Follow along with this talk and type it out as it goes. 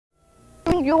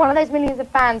you're one of those millions of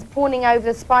fans pawning over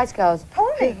the Spice Girls.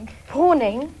 Pawning?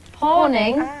 Pawning.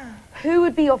 Ah. Who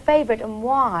would be your favourite and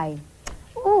why?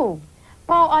 Ooh,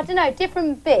 well, I don't know.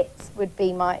 Different bits would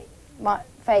be my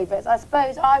favourites. I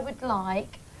suppose I would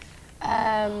like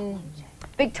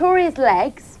Victoria's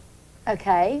legs.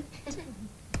 Okay.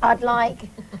 I'd like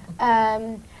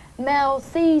Mel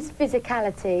C's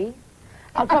physicality.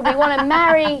 I'd probably want to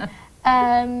marry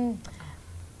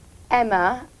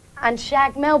Emma and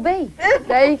shag Mel B.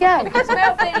 There you go. Because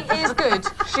Mel B is good.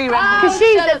 She reckons. Because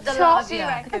she's at the top. She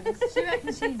reckons. She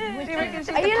reckons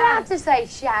she's Are you allowed to say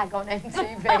shag on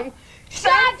MTV?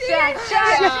 Shag, shag,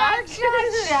 shag, shag,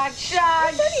 shag,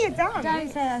 shag. It's only a dance. Don't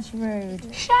say that's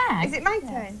rude. Shag? Is it my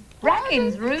turn?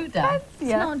 Ragging's ruder. It's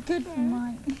not good for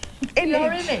my...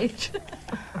 Your image.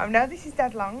 Oh no, this is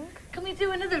dead long. Can we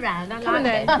do another round? I Come on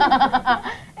like then.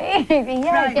 it.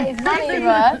 Yeah, get his money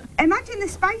worth. Imagine the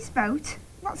spice boat.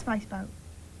 What spice boat?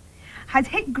 Had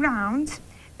hit ground.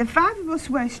 The 5 of us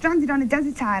were stranded on a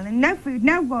desert island. No food,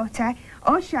 no water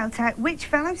or shelter. Which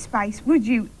fellow spice would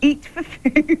you eat for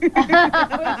food?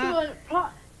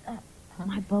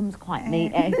 My bum's quite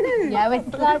meaty. Yeah,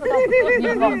 it's like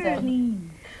your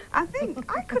bottom. I think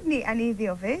I couldn't eat any of the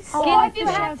others. Oh, if you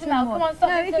had to, Mel, come on, stop.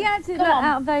 No, if you had to,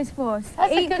 out of those 4,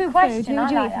 That's a eat good for question, food, who I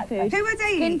would you like eat that for food? Who would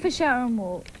I Skin eat? for shelter and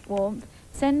warmth.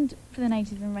 Send for the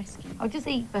natives and rescue. I'll just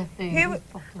eat for food. Who?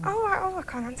 I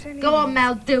can't answer any. Go on,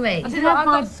 Mel, do it. We'd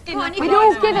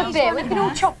all give a bit. We could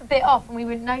all chop a bit off and we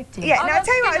wouldn't notice. Yeah, no, I'll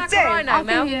tell you what I'd do. I'll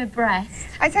give you a breast.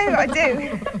 I tell you what I'd do.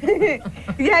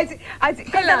 Yeah, I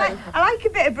like a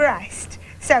bit of breast.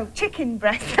 So, chicken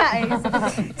breast, that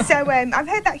is. So, I've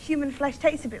heard that human flesh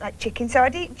tastes a bit like chicken, so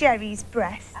I'd eat Jerry's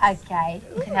breast. Okay,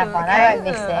 you can have one. I won't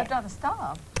miss it. I'd rather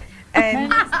starve.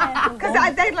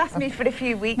 Because they'd last me for a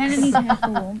few weeks. Melanie's hair for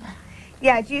warmth.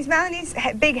 Yeah, I'd use Melanie's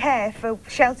big hair for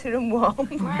shelter and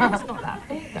warmth. It's not that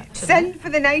big, actually. Send for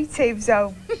the natives,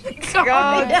 oh.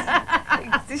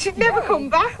 God. She'd never come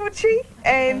back, would she?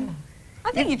 I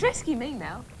think you'd rescue me,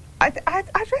 Mel. I'd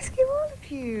rescue all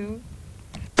of you.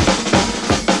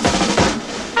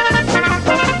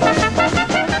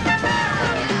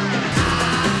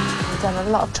 We've done a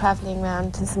lot of travelling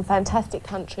around to some fantastic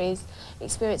countries,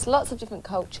 experienced lots of different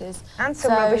cultures. And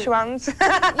some rubbish ones.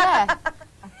 Yeah.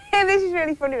 Yeah, this is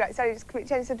really funny, right? Sorry, just change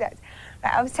the subject.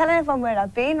 Right, I was telling everyone where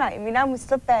I'd been, right, and my nan was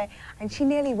stood there, and she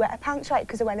nearly wet her pants, right,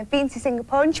 because I went, I've been to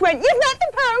Singapore, and she went, you've met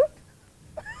the Pope!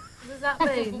 What does that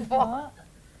mean? What?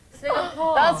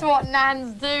 Singapore. That's what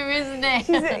nans do, isn't it?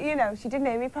 She's, you know, she didn't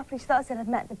know me properly. She thought I said I'd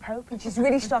met the Pope, and she's a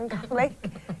really strong Catholic.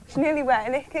 She nearly wet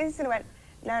her knickers, and I went,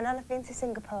 no, Nan, I've been to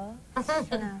Singapore.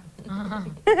 No.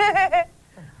 That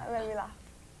made me laugh.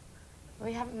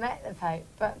 We haven't met the Pope,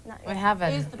 but We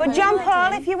haven't. But John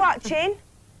Paul, if you're watching,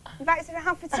 invite us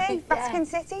around for tea. Vatican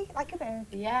City, like a bird.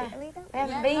 yeah, Italy, don't we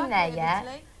haven't been there yet.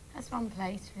 That's one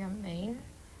place we haven't been.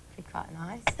 It'd be quite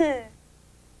nice.